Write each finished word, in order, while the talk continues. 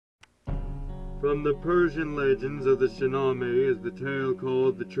From the Persian legends of the Shahnameh is the tale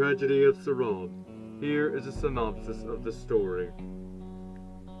called the Tragedy of Sohrab. Here is a synopsis of the story.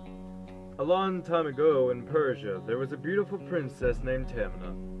 A long time ago in Persia, there was a beautiful princess named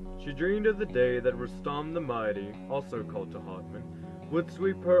Tamina. She dreamed of the day that Rustam the Mighty, also called Tahatman, would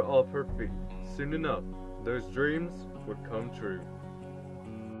sweep her off her feet. Soon enough, those dreams would come true.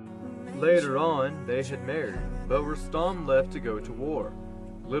 Later on, they had married, but Rustam left to go to war.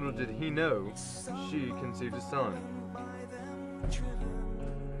 Little did he know, she conceived a son.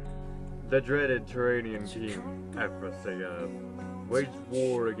 The dreaded Turanian king, Afrasiab, waged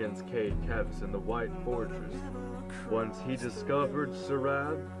war against King Cavus in the White Fortress. Once he discovered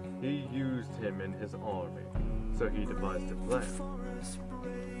Sohrab, he used him in his army, so he devised a plan.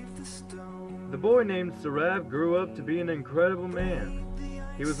 The boy named Sohrab grew up to be an incredible man.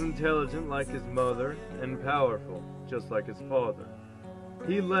 He was intelligent like his mother and powerful, just like his father.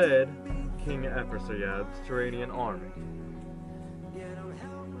 He led King Afrasiab's Turanian army.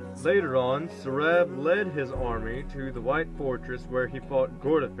 Later on, Sohrab led his army to the White Fortress where he fought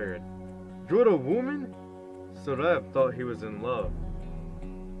Gordafarid. "You're a woman?" Sohrab thought he was in love.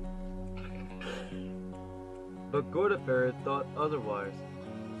 But Gordafarid thought otherwise.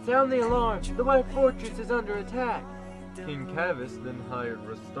 "Sound the alarm! The White Fortress is under attack!" King Cavus then hired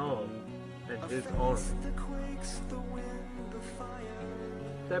Rustam and his army.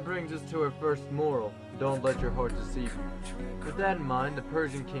 That brings us to our first moral. Don't let your heart deceive you. With that in mind, the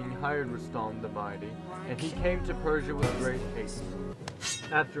Persian king hired Rustam the Mighty, and he came to Persia with great haste.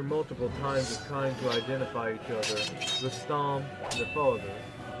 After multiple times of trying to identify each other, Rustam, the father,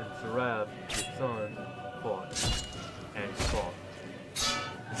 and Sohrab, the son, fought and fought.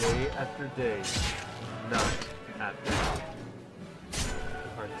 Day after day, night after night,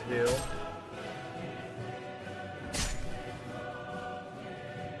 until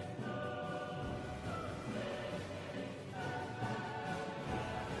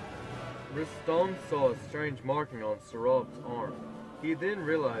Rustam saw a strange marking on Sohrab's arm. He then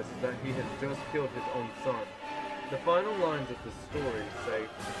realizes that he has just killed his own son. The final lines of the story say,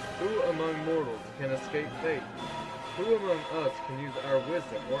 "Who among mortals can escape fate? Who among us can use our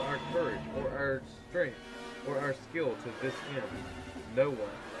wisdom, or our courage, or our strength, or our skill to this end? No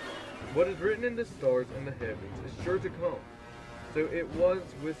one. What is written in the stars and the heavens is sure to come. So it was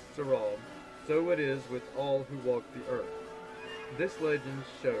with Sohrab, so it is with all who walk the earth." This legend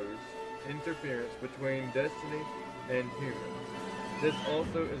shows interference between destiny and humans. This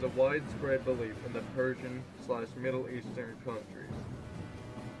also is a widespread belief in the Persian/Middle Eastern countries.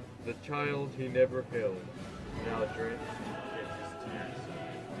 The child he never held, now drenched in his tears.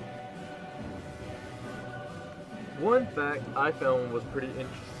 One fact I found was pretty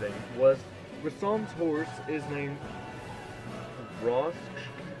interesting was Rustam's horse is named Rosk,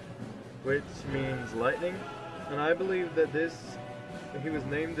 which means lightning, and I believe that he was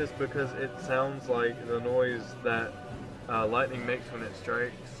named this because it sounds like the noise that lightning makes when it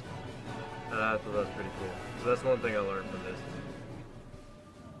strikes. I thought that was pretty cool. So that's one thing I learned from this.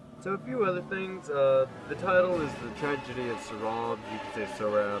 So a few other things. The title is The Tragedy of Sohrab. You could say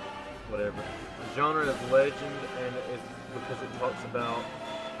Sohrab, whatever. The genre is legend, and it's because it talks about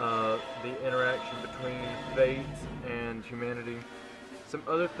the interaction between fate and humanity. Some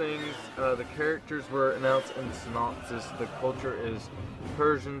other things, the characters were announced in the synopsis. The culture is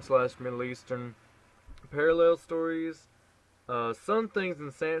Persian/Middle Eastern. Parallel stories, some things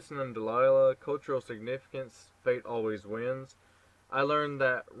in Samson and Delilah, cultural significance, fate always wins. I learned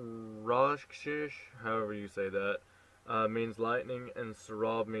that Roshkish, however you say that, means lightning, and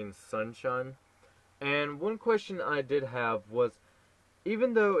Sohrab means sunshine. And one question I did have was,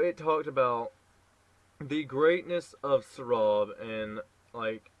 even though it talked about the greatness of Sohrab and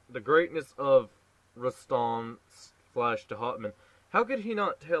like the greatness of Rustam/Tahatman, how could he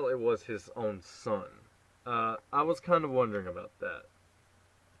not tell it was his own son? I was kind of wondering about that.